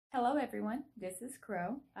Hello everyone, this is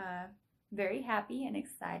Crow. Very happy and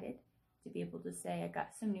excited to be able to say I got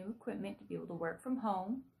some new equipment to be able to work from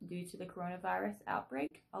home due to the coronavirus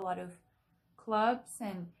outbreak. A lot of clubs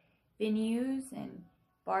and venues and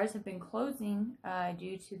bars have been closing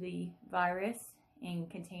due to the virus and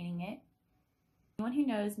containing it. Anyone who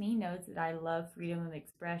knows me knows that I love freedom of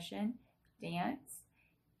expression, dance,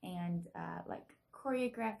 and like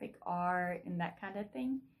choreographic art and that kind of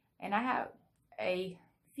thing. And I have a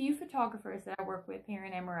few photographers that I work with here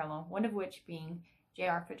in Amarillo, one of which being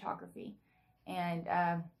JR Photography. And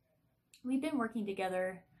we've been working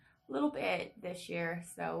together a little bit this year.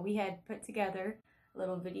 So we had put together a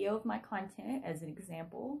little video of my content as an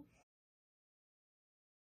example.